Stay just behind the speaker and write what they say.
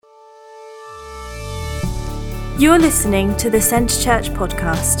You're listening to the Centre Church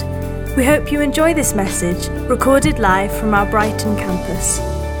podcast. We hope you enjoy this message, recorded live from our Brighton campus.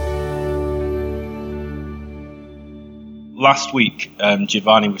 Last week,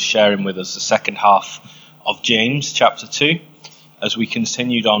 Giovanni was sharing with us the second half of James chapter 2 as we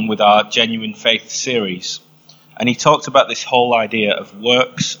continued on with our Genuine Faith series. And he talked about this whole idea of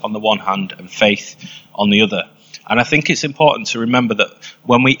works on the one hand and faith on the other. And I think it's important to remember that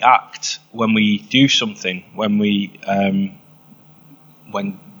when we act, when we do something, when we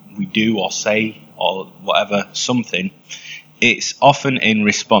do or say or whatever something, it's often in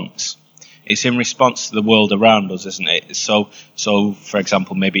response. It's in response to the world around us, isn't it? So for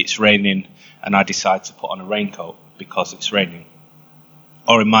example, maybe it's raining and I decide to put on a raincoat because it's raining.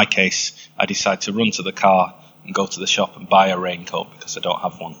 Or in my case, I decide to run to the car and go to the shop and buy a raincoat because I don't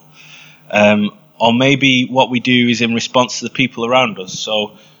have one. Or maybe what we do is in response to the people around us.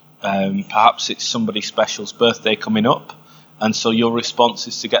 So perhaps it's somebody special's birthday coming up, and so your response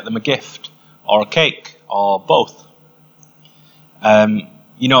is to get them a gift or a cake or both.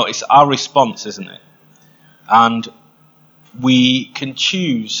 It's our response, isn't it? And we can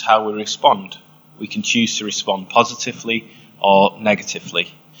choose how we respond. We can choose to respond positively or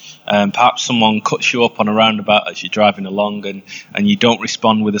negatively. Perhaps someone cuts you up on a roundabout as you're driving along and you don't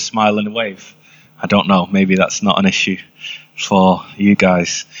respond with a smile and a wave. I don't know, maybe that's not an issue for you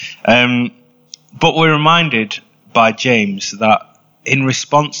guys. But we're reminded by James that in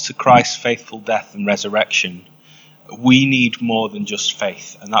response to Christ's faithful death and resurrection, we need more than just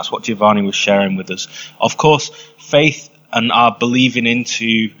faith. And that's what Giovanni was sharing with us. Of course, faith and our believing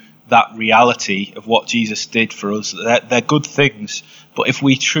into that reality of what Jesus did for us, they're good things. But if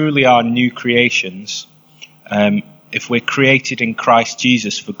we truly are new creations, if we're created in Christ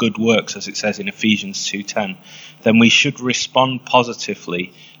Jesus for good works, as it says in Ephesians 2:10, then we should respond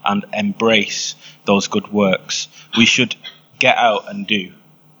positively and embrace those good works. We should get out and do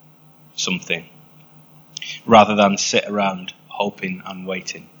something rather than sit around hoping and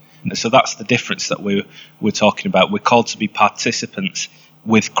waiting. And so that's the difference that we're talking about. We're called to be participants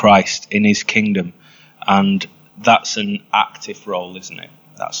with Christ in his kingdom, and that's an active role, isn't it?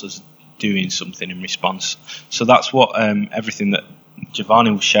 That's us doing something in response. So that's what everything that Giovanni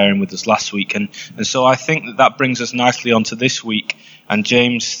was sharing with us last week, and so I think that brings us nicely onto this week and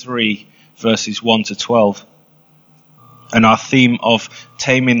James 3 verses 1 to 12 and our theme of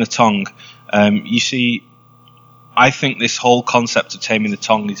taming the tongue. You see, I think this whole concept of taming the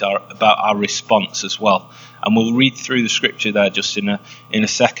tongue is about our response as well, and we'll read through the scripture there just in a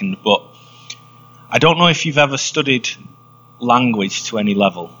second. But I don't know if you've ever studied language to any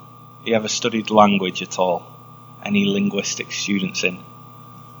level. You ever studied language at all? Any linguistic students in?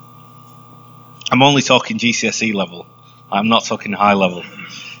 I'm only talking GCSE level. I'm not talking high level,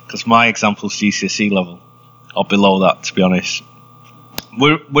 because my example's GCSE level, or below that, to be honest.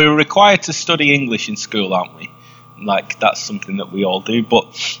 We're required to study English in school, aren't we? Like, that's something that we all do,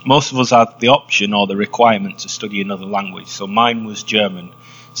 but most of us had the option or the requirement to study another language. So mine was German.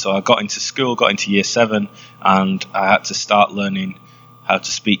 So I got into school, got into year 7, and I had to start learning how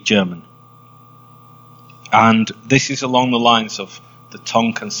to speak German. And this is along the lines of the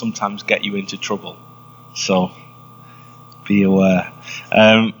tongue can sometimes get you into trouble. So be aware.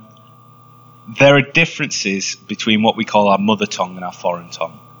 There are differences between what we call our mother tongue and our foreign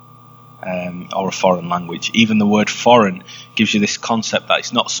tongue, or a foreign language. Even the word foreign gives you this concept that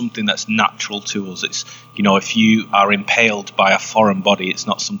it's not something that's natural to us. It's, if you are impaled by a foreign body, it's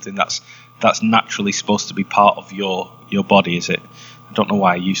not something that's naturally supposed to be part of your body, is it? I don't know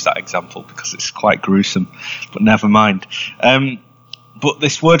why I use that example, because it's quite gruesome, but never mind. But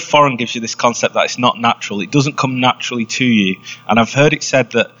this word foreign gives you this concept that it's not natural. It doesn't come naturally to you. And I've heard it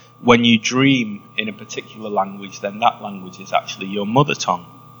said that when you dream in a particular language, then that language is actually your mother tongue.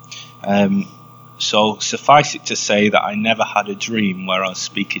 So suffice it to say that I never had a dream where I was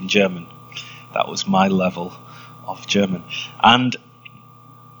speaking German. That was my level of German. And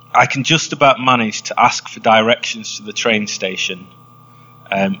I can just about manage to ask for directions to the train station.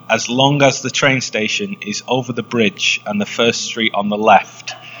 As long as the train station is over the bridge and the first street on the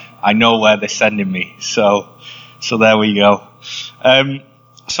left, I know where they're sending me. So there we go.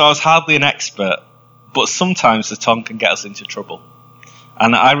 So I was hardly an expert, but sometimes the tongue can get us into trouble.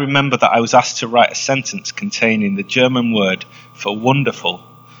 And I remember that I was asked to write a sentence containing the German word for wonderful,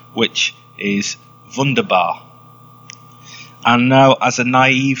 which is wunderbar. And now, as a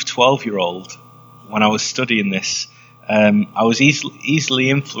naive 12-year-old, when I was studying this, I was easily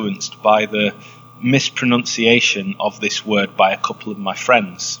influenced by the mispronunciation of this word by a couple of my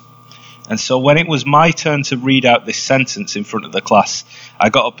friends. And so when it was my turn to read out this sentence in front of the class, I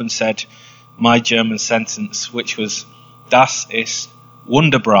got up and said, my German sentence, which was "Das ist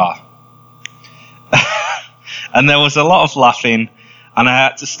wunderbar." And there was a lot of laughing, and I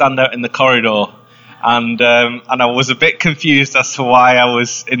had to stand out in the corridor, and I was a bit confused as to why I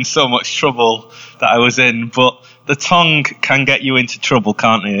was in so much trouble that I was in. But the tongue can get you into trouble,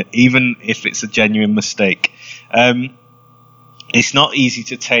 can't it? Even if it's a genuine mistake. It's not easy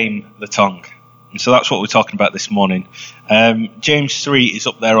to tame the tongue. And so that's what we're talking about this morning. James 3 is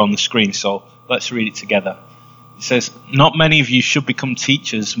up there on the screen, so let's read it together. It says, "Not many of you should become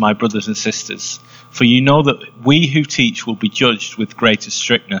teachers, my brothers and sisters, for you know that we who teach will be judged with greater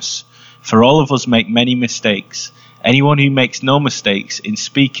strictness. For all of us make many mistakes. Anyone who makes no mistakes in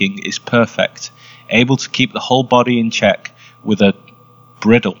speaking is perfect, able to keep the whole body in check with a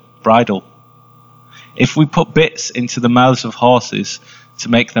bridle. If we put bits into the mouths of horses to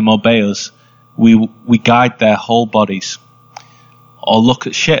make them obey us, we guide their whole bodies. Or look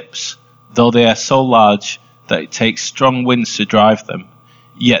at ships, though they are so large that it takes strong winds to drive them,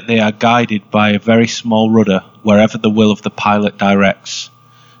 yet they are guided by a very small rudder wherever the will of the pilot directs.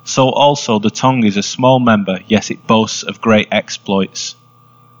 So also the tongue is a small member, yet it boasts of great exploits."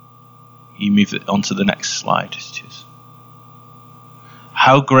 You move it on to the next slide. Cheers.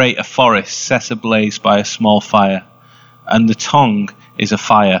 "How great a forest set ablaze by a small fire, and the tongue is a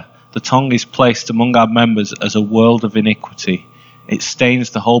fire. The tongue is placed among our members as a world of iniquity. It stains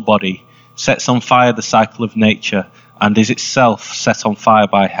the whole body, sets on fire the cycle of nature, and is itself set on fire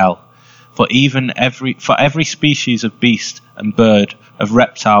by hell. For every species of beast and bird, of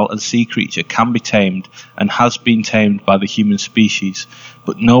reptile and sea creature can be tamed, and has been tamed by the human species.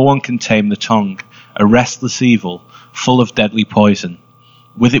 But no one can tame the tongue, a restless evil, full of deadly poison.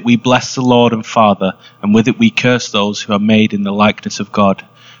 With it we bless the Lord and Father, and with it we curse those who are made in the likeness of God.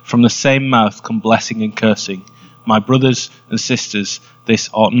 From the same mouth come blessing and cursing. My brothers and sisters, this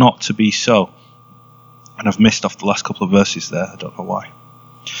ought not to be so." And I've missed off the last couple of verses there, I don't know why.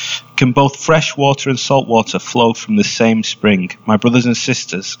 "Can both fresh water and salt water flow from the same spring? My brothers and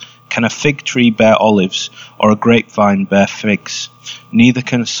sisters, can a fig tree bear olives, or a grapevine bear figs? Neither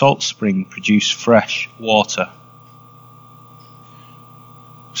can a salt spring produce fresh water."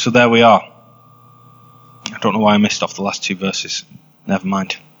 So there we are. I don't know why I missed off the last two verses. Never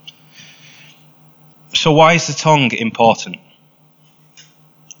mind. So why is the tongue important?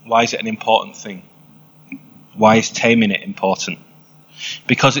 Why is it an important thing? Why is taming it important?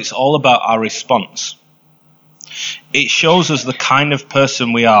 Because it's all about our response. It shows us the kind of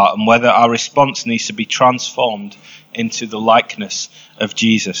person we are and whether our response needs to be transformed into the likeness of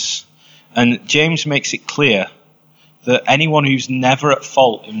Jesus. And James makes it clear that anyone who's never at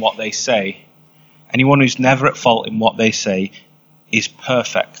fault in what they say, is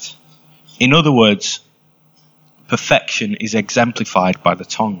perfect. In other words, perfection is exemplified by the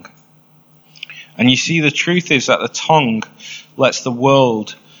tongue. And you see, the truth is that the tongue lets the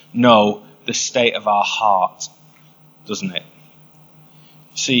world know the state of our heart, doesn't it?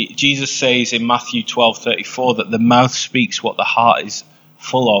 See, Jesus says in Matthew 12:34 that the mouth speaks what the heart is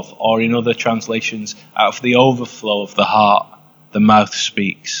full of, or in other translations, out of the overflow of the heart, the mouth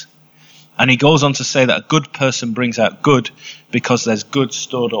speaks. And he goes on to say that a good person brings out good because there's good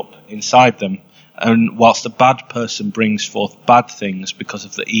stored up inside them, and whilst a bad person brings forth bad things because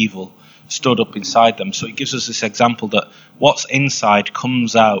of the evil stood up inside them. So he gives us this example that what's inside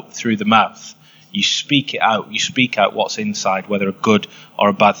comes out through the mouth. You speak it out. You speak out what's inside, whether a good or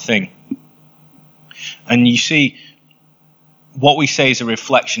a bad thing. And you see, what we say is a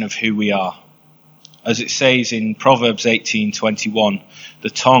reflection of who we are. As it says in Proverbs 18:21, the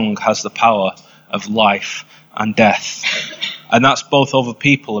tongue has the power of life and death. And that's both over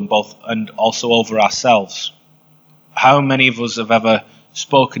people and also over ourselves. How many of us have ever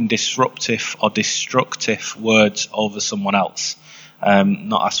spoken disruptive or destructive words over someone else?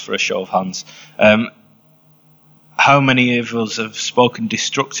 Not asked for a show of hands. How many of us have spoken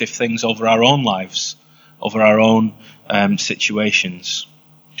destructive things over our own lives, over our own situations?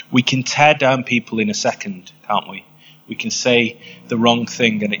 We can tear down people in a second, can't we? We can say the wrong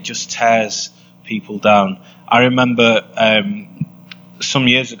thing and it just tears people down. I remember some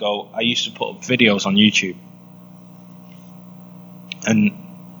years ago, I used to put up videos on YouTube. And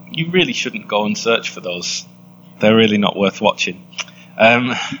you really shouldn't go and search for those. They're really not worth watching.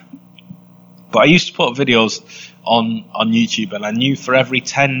 But I used to put up videos on YouTube, and I knew for every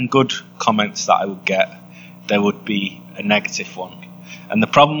 10 good comments that I would get, there would be a negative one. And the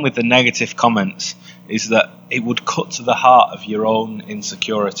problem with the negative comments is that it would cut to the heart of your own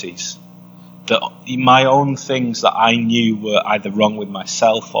insecurities. That my own things that I knew were either wrong with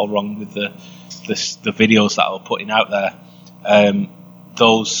myself or wrong with the videos that I was putting out there,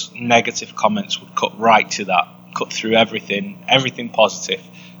 those negative comments would cut right to that, cut through everything positive,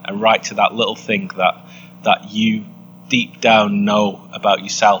 and right to that little thing that you deep down know about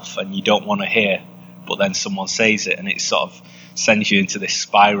yourself and you don't want to hear, but then someone says it and it sort of sends you into this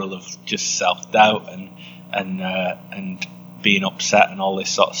spiral of just self-doubt and being upset and all this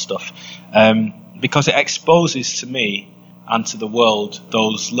sort of stuff, because it exposes to me and to the world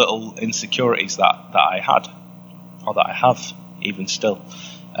those little insecurities that I had, or that I have even still.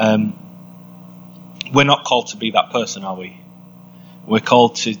 We're not called to be that person, are we? We're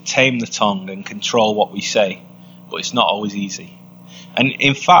called to tame the tongue and control what we say, but it's not always easy. And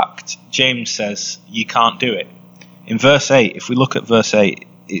in fact, James says you can't do it. In verse 8, if we look at verse 8,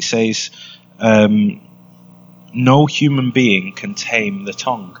 it says, no human being can tame the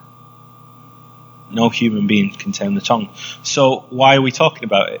tongue. No human being can tame the tongue. So why are we talking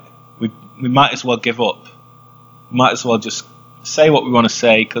about it? We might as well give up. We might as well just say what we want to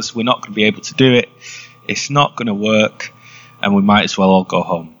say, because we're not going to be able to do it. It's not going to work, and we might as well all go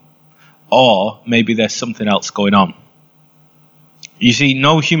home. Or maybe there's something else going on. You see,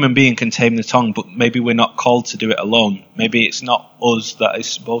 no human being can tame the tongue, but maybe we're not called to do it alone. Maybe it's not us that is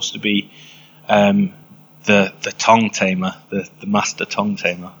supposed to be the tongue tamer, the master tongue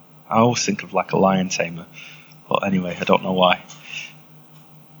tamer. I always think of like a lion tamer. But anyway, I don't know why.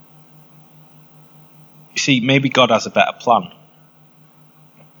 You see, maybe God has a better plan.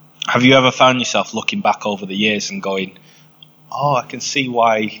 Have you ever found yourself looking back over the years and going, oh, I can see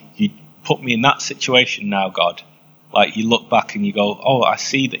why you put me in that situation now, God. Like you look back and you go, oh, I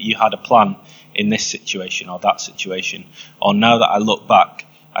see that you had a plan in this situation or that situation. Or now that I look back,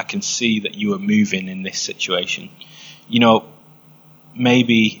 I can see that you were moving in this situation. You know,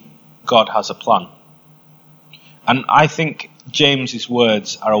 maybe God has a plan. And I think James's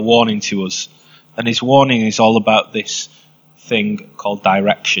words are a warning to us. And his warning is all about this thing called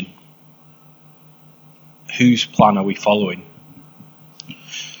direction. Whose plan are we following?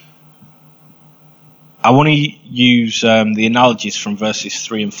 I want to use the analogies from verses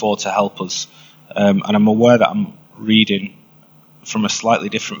 3 and 4 to help us. And I'm aware that I'm reading from a slightly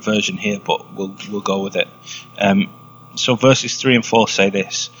different version here, but we'll go with it. So verses 3 and 4 say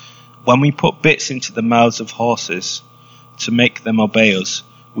this: when we put bits into the mouths of horses to make them obey us,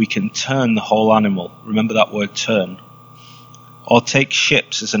 we can turn the whole animal. Remember that word, turn. Or take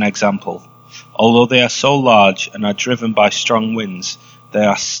ships as an example. Although they are so large and are driven by strong winds, they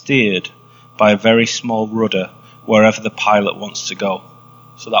are steered by a very small rudder wherever the pilot wants to go.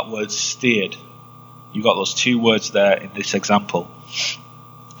 So that word steered, you've got those two words there in this example.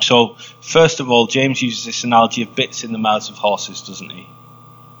 So first of all, James uses this analogy of bits in the mouths of horses, doesn't he?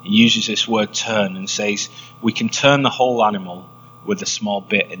 He uses this word turn and says we can turn the whole animal with a small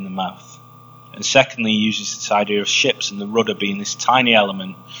bit in the mouth. And secondly, he uses this idea of ships and the rudder being this tiny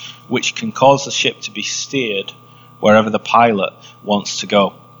element which can cause the ship to be steered wherever the pilot wants to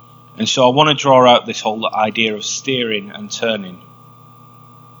go. And so I want to draw out this whole idea of steering and turning.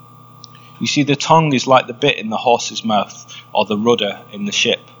 You see, the tongue is like the bit in the horse's mouth or the rudder in the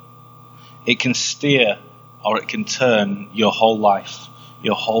ship. It can steer or it can turn your whole life,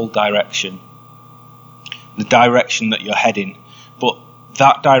 your whole direction, the direction that you're heading. But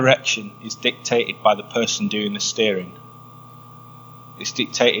that direction is dictated by the person doing the steering. It's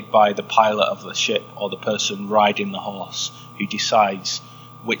dictated by the pilot of the ship or the person riding the horse who decides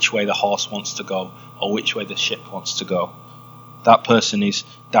which way the horse wants to go or which way the ship wants to go. That person is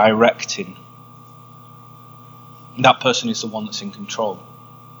directing. That person is the one that's in control.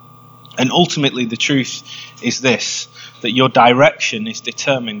 And ultimately the truth is this, that your direction is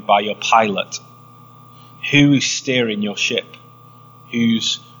determined by your pilot. Who is steering your ship?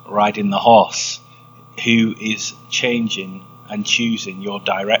 Who's riding the horse? Who is changing and choosing your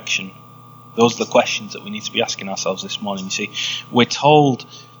direction? Those are the questions that we need to be asking ourselves this morning. You see, we're told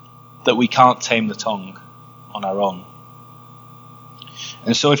that we can't tame the tongue on our own.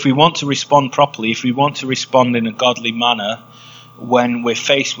 And so if we want to respond properly, if we want to respond in a godly manner when we're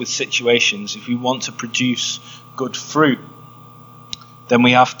faced with situations, if we want to produce good fruit, then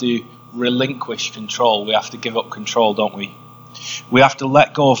we have to relinquish control. We have to give up control, don't we? We have to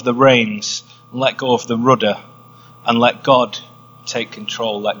let go of the reins, let go of the rudder, and let God take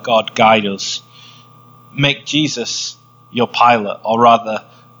control, let God guide us. Make Jesus your pilot, or rather,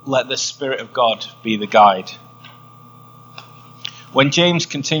 let the Spirit of God be the guide. When James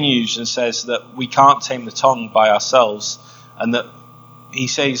continues and says that we can't tame the tongue by ourselves, and that he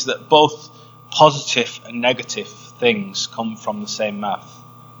says that both positive and negative things come from the same mouth.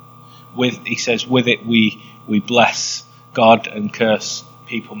 He says, with it we bless God and curse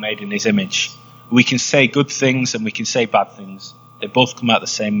people made in his image. We can say good things and we can say bad things. They both come out the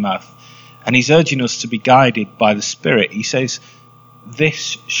same mouth. And he's urging us to be guided by the Spirit. He says,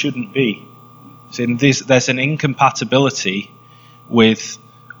 this shouldn't be. There's an incompatibility with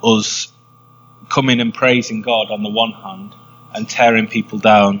us coming and praising God on the one hand and tearing people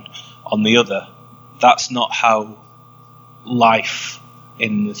down on the other. That's not how life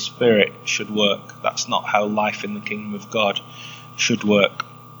in the Spirit should work. That's not how life in the kingdom of God should work.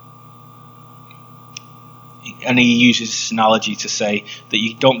 And he uses this analogy to say that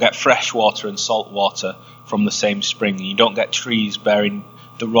you don't get fresh water and salt water from the same spring. You don't get trees bearing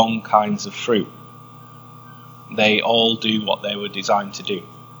the wrong kinds of fruit. They all do what they were designed to do.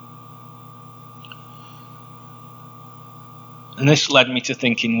 And this led me to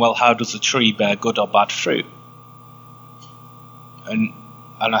thinking, well, how does a tree bear good or bad fruit? And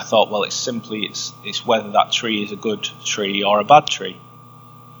I thought, well, it's whether that tree is a good tree or a bad tree.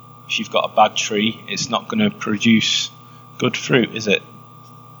 If you've got a bad tree, it's not going to produce good fruit, is it?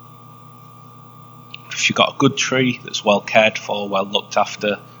 If you've got a good tree that's well cared for, well looked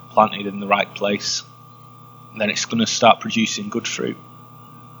after, planted in the right place, then it's going to start producing good fruit.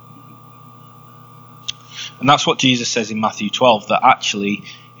 And that's what Jesus says in Matthew 12, that actually,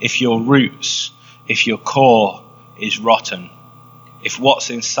 if your roots, if your core is rotten, if what's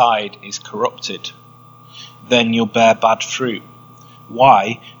inside is corrupted, then you'll bear bad fruit.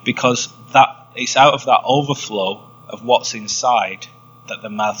 Why? Because it's out of that overflow of what's inside that the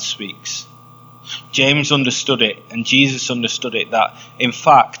mouth speaks. James understood it, and Jesus understood it, that in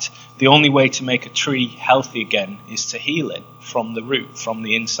fact the only way to make a tree healthy again is to heal it from the root, from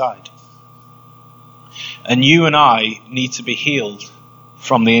the inside. And you and I need to be healed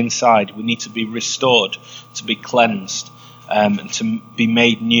from the inside. We need to be restored, to be cleansed, and to be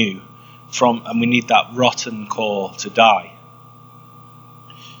made new and we need that rotten core to die.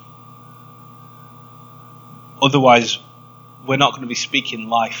 Otherwise, we're not going to be speaking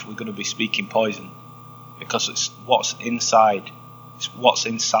life, we're going to be speaking poison. Because it's what's inside. It's what's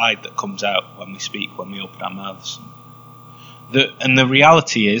inside that comes out when we speak, when we open our mouths. And the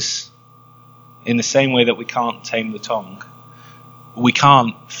reality is, in the same way that we can't tame the tongue, we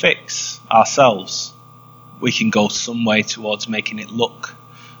can't fix ourselves. We can go some way towards making it look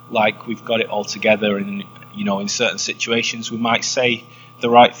like we've got it all together, and in certain situations we might say the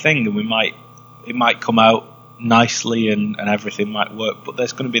right thing, and it might come out nicely and everything might work, but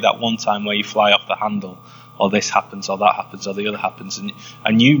there's going to be that one time where you fly off the handle, or this happens, or that happens, or the other happens,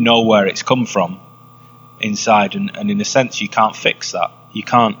 and you know where it's come from inside, and in a sense you can't fix that. You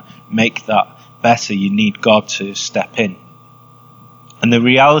can't make that better. You need God to step in. And the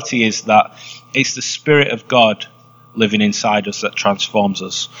reality is that it's the Spirit of God living inside us that transforms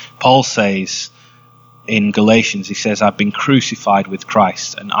us. Paul says in Galatians, he says, I've been crucified with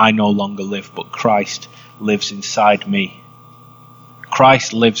Christ, and I no longer live, but Christ lives inside me.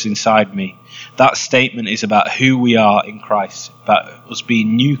 Christ lives inside me. That statement is about who we are in Christ, about us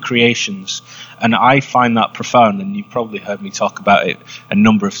being new creations. And I find that profound, and you've probably heard me talk about it a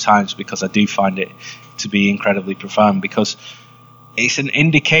number of times, because I do find it to be incredibly profound, because it's an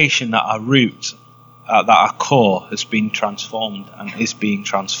indication that our root, that our core has been transformed and is being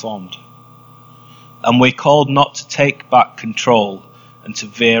transformed. And we're called not to take back control and to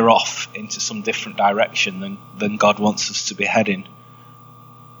veer off into some different direction than God wants us to be heading.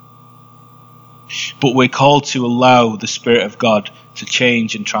 But we're called to allow the Spirit of God to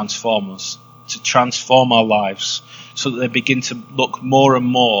change and transform us, to transform our lives, so that they begin to look more and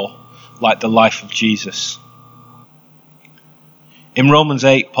more like the life of Jesus. In Romans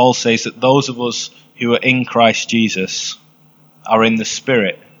 8, Paul says that those of us who are in Christ Jesus are in the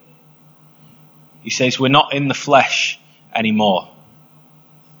Spirit. He says we're not in the flesh anymore.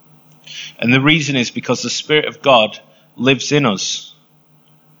 And the reason is because the Spirit of God lives in us.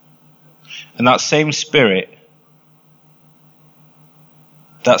 And that same Spirit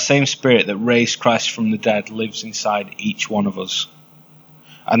that raised Christ from the dead lives inside each one of us.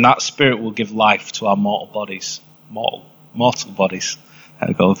 And that Spirit will give life to our mortal bodies. Mortal bodies.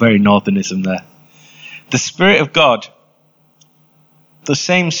 I've got a very northernism there. The Spirit of God, the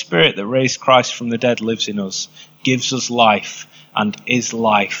same Spirit that raised Christ from the dead lives in us, gives us life and is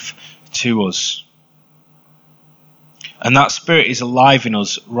life to us. And that Spirit is alive in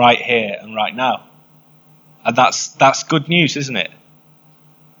us right here and right now. And that's good news, isn't it?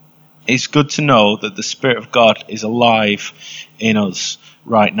 It's good to know that the Spirit of God is alive in us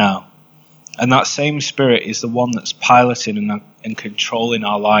right now. And that same Spirit is the one that's piloting and controlling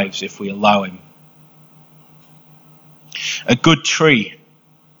our lives if we allow him. A good tree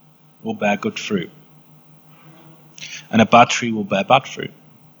will bear good fruit. And a bad tree will bear bad fruit.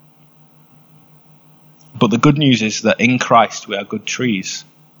 But the good news is that in Christ we are good trees.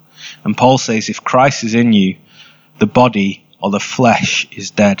 And Paul says, if Christ is in you, the body or the flesh is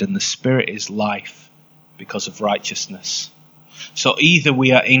dead and the spirit is life because of righteousness. So either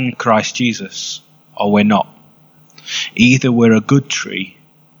we are in Christ Jesus or we're not. Either we're a good tree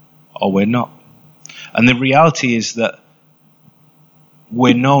or we're not. And the reality is that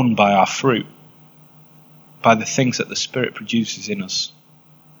we're known by our fruit, by the things that the Spirit produces in us.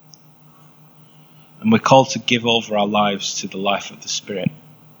 And we're called to give over our lives to the life of the Spirit,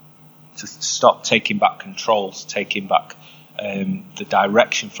 to stop taking back control, to taking back the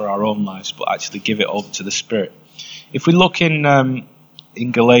direction for our own lives, but actually give it over to the Spirit. If we look in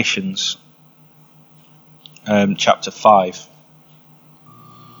Galatians chapter 5,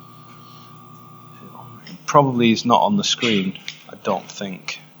 it probably is not on the screen, I don't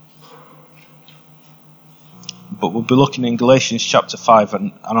think. But we'll be looking in Galatians chapter 5,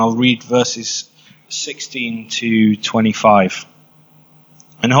 and I'll read verses 16 to 25.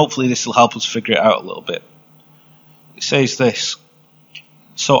 And hopefully this will help us figure it out a little bit. It says this: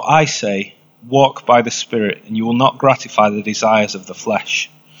 "So I say, walk by the Spirit, and you will not gratify the desires of the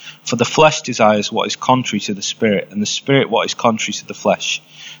flesh. For the flesh desires what is contrary to the Spirit, and the Spirit what is contrary to the flesh.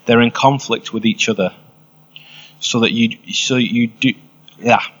 They're in conflict with each other, so that you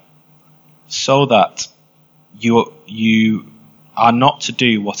are not to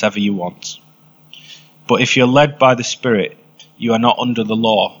do whatever you want. But if you're led by the Spirit, you are not under the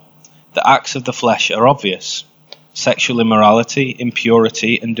law. The acts of the flesh are obvious: sexual immorality,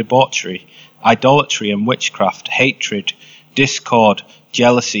 impurity and debauchery, idolatry and witchcraft, hatred, discord,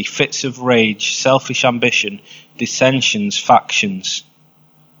 jealousy, fits of rage, selfish ambition, dissensions, factions,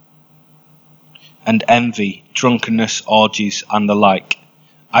 and envy, drunkenness, orgies, and the like.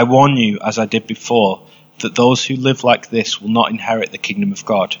 I warn you, as I did before, that those who live like this will not inherit the kingdom of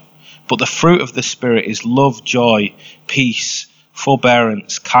God. But the fruit of the Spirit is love, joy, peace,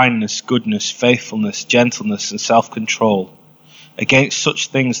 forbearance, kindness, goodness, faithfulness, gentleness, and self-control. Against such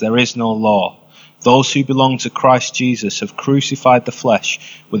things there is no law. Those who belong to Christ Jesus have crucified the flesh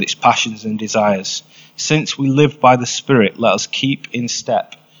with its passions and desires. Since we live by the Spirit, let us keep in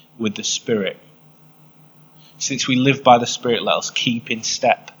step with the Spirit." Since we live by the Spirit, let us keep in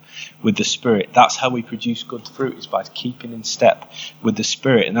step with the Spirit. That's how we produce good fruit, is by keeping in step with the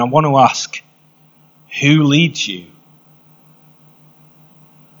Spirit. And I want to ask, who leads you?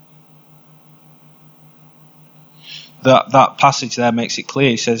 That passage there makes it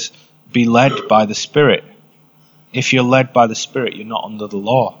clear. It says, be led by the Spirit. If you're led by the Spirit, you're not under the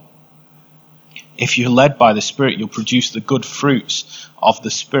law. If you're led by the Spirit, you'll produce the good fruits of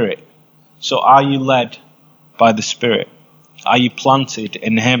the Spirit. So are you led by the Spirit? Are you planted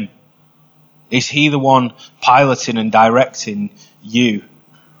in Him? Is He the one piloting and directing you,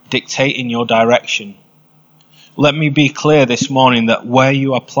 dictating your direction? Let me be clear this morning that where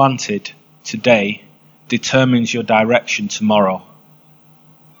you are planted today determines your direction tomorrow.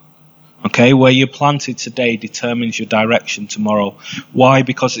 Okay, where you're planted today determines your direction tomorrow. Why?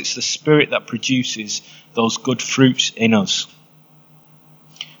 Because it's the Spirit that produces those good fruits in us.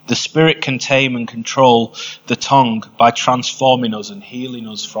 The Spirit can tame and control the tongue by transforming us and healing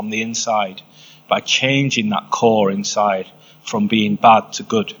us from the inside, by changing that core inside from being bad to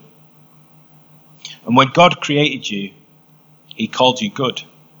good. And when God created you, He called you good.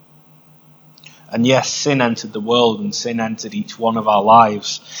 And yes, sin entered the world and sin entered each one of our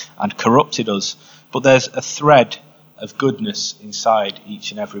lives and corrupted us. But there's a thread of goodness inside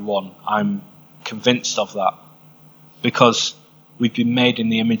each and every one. I'm convinced of that. Because we've been made in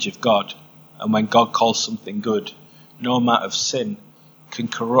the image of God. And when God calls something good, no amount of sin can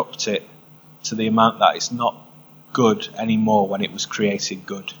corrupt it to the amount that it's not good anymore when it was created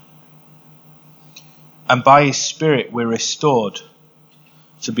good. And by His Spirit we're restored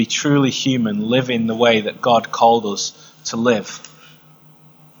to be truly human, living the way that God called us to live.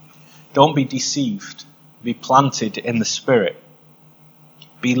 Don't be deceived. Be planted in the Spirit.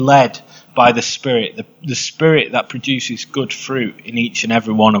 Be led by the Spirit, the Spirit that produces good fruit in each and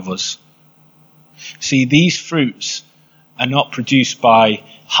every one of us. See, these fruits are not produced by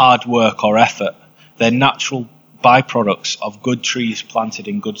hard work or effort. They're natural byproducts of good trees planted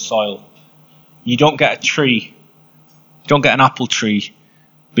in good soil. You don't get a tree, you don't get an apple tree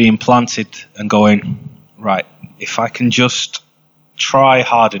being planted and going, right, if I can just try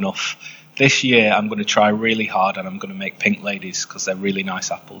hard enough, this year I'm going to try really hard and I'm going to make pink ladies because they're really nice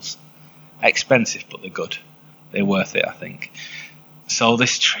apples. Expensive, but they're good. They're worth it, I think. So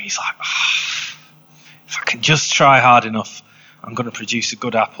this tree's like, if I can just try hard enough, I'm going to produce a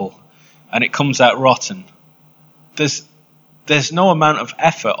good apple. And it comes out rotten. There's there's no amount of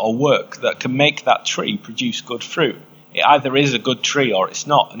effort or work that can make that tree produce good fruit. It either is a good tree or it's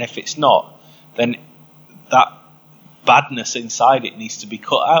not. And if it's not, then that badness inside it needs to be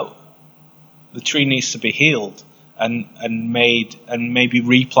cut out. The tree needs to be healed and made and maybe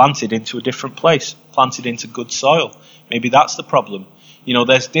replanted into a different place, planted into good soil. Maybe that's the problem.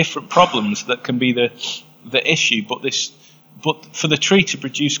 There's different problems that can be the issue, but for the tree to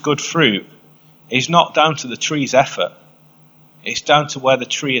produce good fruit is not down to the tree's effort. It's down to where the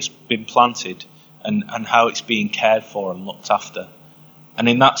tree has been planted and how it's being cared for and looked after. And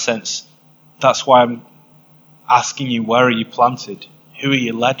in that sense, that's why I'm asking you, where are you planted? Who are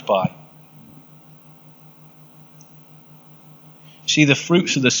you led by? See, the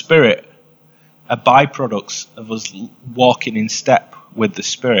fruits of the Spirit are byproducts of us walking in step with the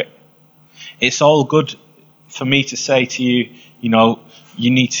Spirit. It's all good for me to say to you,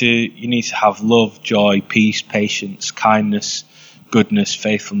 you need to have love, joy, peace, patience, kindness, goodness,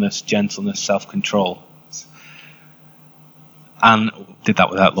 faithfulness, gentleness, self-control. And did that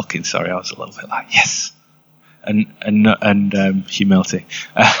without looking. Sorry, I was a little bit like yes, and humility.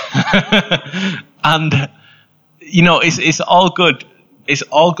 And it's all good. It's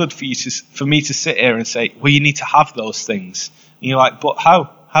all good for me to sit here and say, well, you need to have those things. And you're like, but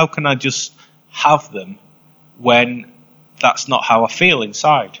how? How can I just have them when that's not how I feel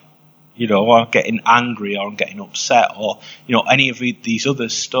inside? Or I'm getting angry, or I'm getting upset, or any of these other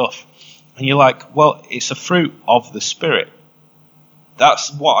stuff. And you're like, well, it's a fruit of the Spirit.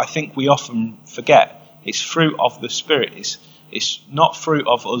 That's what I think we often forget. It's fruit of the Spirit. It's not fruit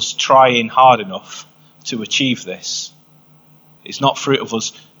of us trying hard enough to achieve this. It's not fruit of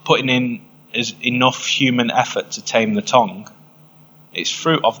us putting in enough human effort to tame the tongue. It's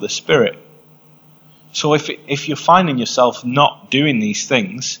fruit of the Spirit. So if you're finding yourself not doing these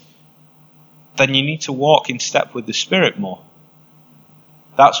things, then you need to walk in step with the Spirit more.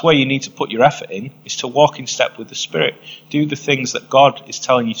 That's where you need to put your effort in, is to walk in step with the Spirit. Do the things that God is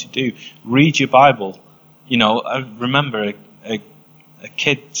telling you to do. Read your Bible. I remember a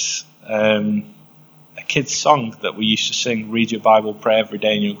kid's song that we used to sing, read your Bible, pray every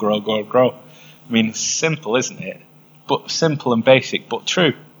day, and you'll grow, grow, grow. I mean, it's simple, isn't it? But simple and basic, but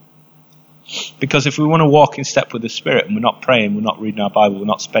true. Because if we want to walk in step with the Spirit and we're not praying, we're not reading our Bible, we're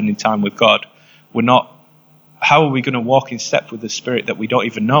not spending time with God, how are we going to walk in step with the Spirit that we don't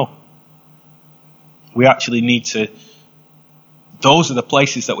even know? We actually need to, those are the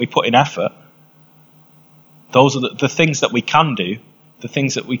places that we put in effort. Those are the things that we can do, the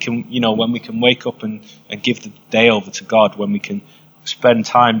things that we can, when we can wake up and give the day over to God, when we can spend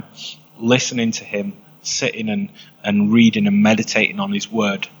time listening to Him, sitting and reading and meditating on His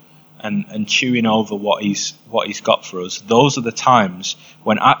Word, and chewing over what he's got for us. Those are the times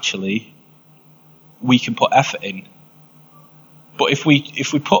when actually we can put effort in. But if we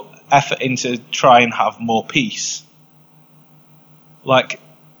put effort in to try and have more peace,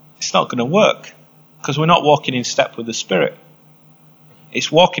 it's not going to work, because we're not walking in step with the Spirit.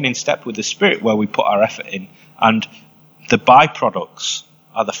 It's walking in step with the Spirit where we put our effort in, and the byproducts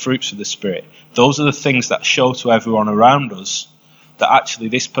are the fruits of the Spirit. Those are the things that show to everyone around us that actually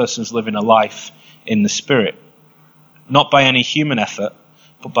this person's living a life in the Spirit. Not by any human effort,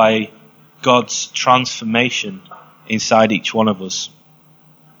 but by God's transformation inside each one of us.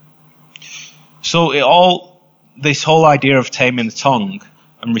 So this whole idea of taming the tongue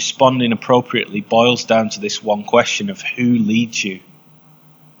and responding appropriately boils down to this one question of who leads you.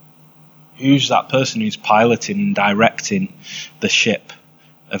 Who's that person who's piloting and directing the ship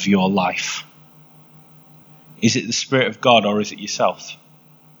of your life? Is it the Spirit of God, or is it yourself?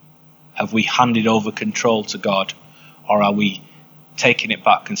 Have we handed over control to God, or are we taking it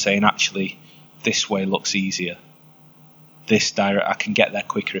back and saying, actually, this way looks easier. I can get there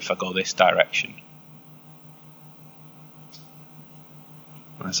quicker if I go this direction.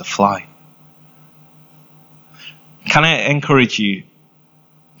 There's a fly. Can I encourage you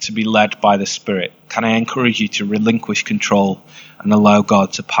to be led by the Spirit? Can I encourage you to relinquish control and allow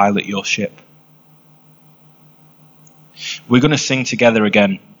God to pilot your ship? We're going to sing together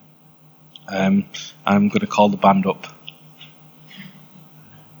again. I'm going to call the band up.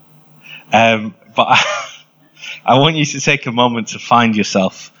 But I want you to take a moment to find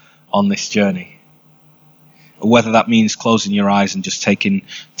yourself on this journey. Whether that means closing your eyes and just taking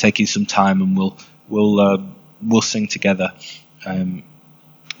some time, and we'll sing together in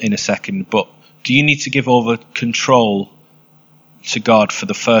a second. But do you need to give over control to God for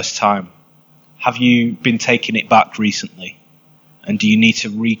the first time? Have you been taking it back recently? And do you need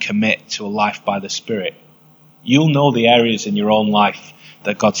to recommit to a life by the Spirit? You'll know the areas in your own life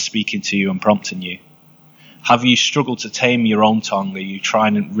that God's speaking to you and prompting you. Have you struggled to tame your own tongue? Are you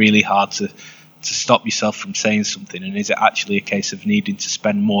trying really hard to stop yourself from saying something? And is it actually a case of needing to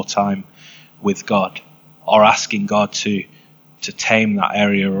spend more time with God, or asking God to tame that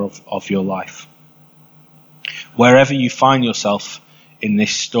area of your life? Wherever you find yourself in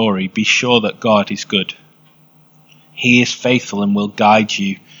this story, be sure that God is good. He is faithful and will guide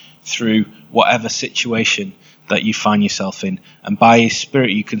you through whatever situation that you find yourself in. And by His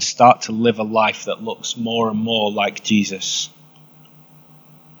Spirit, you can start to live a life that looks more and more like Jesus.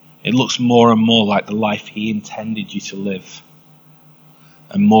 It looks more and more like the life He intended you to live,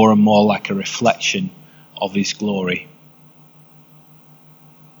 and more like a reflection of His glory.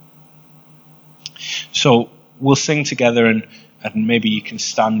 So we'll sing together, and maybe you can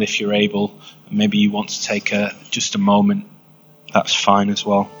stand if you're able. Maybe you want to take just a moment. That's fine as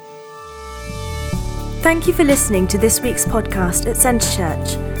well. Thank you for listening to this week's podcast at Centre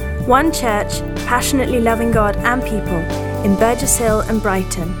Church. One church passionately loving God and people in Burgess Hill and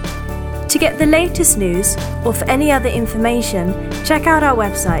Brighton. To get the latest news or for any other information, check out our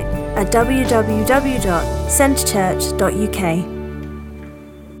website at www.centrechurch.uk.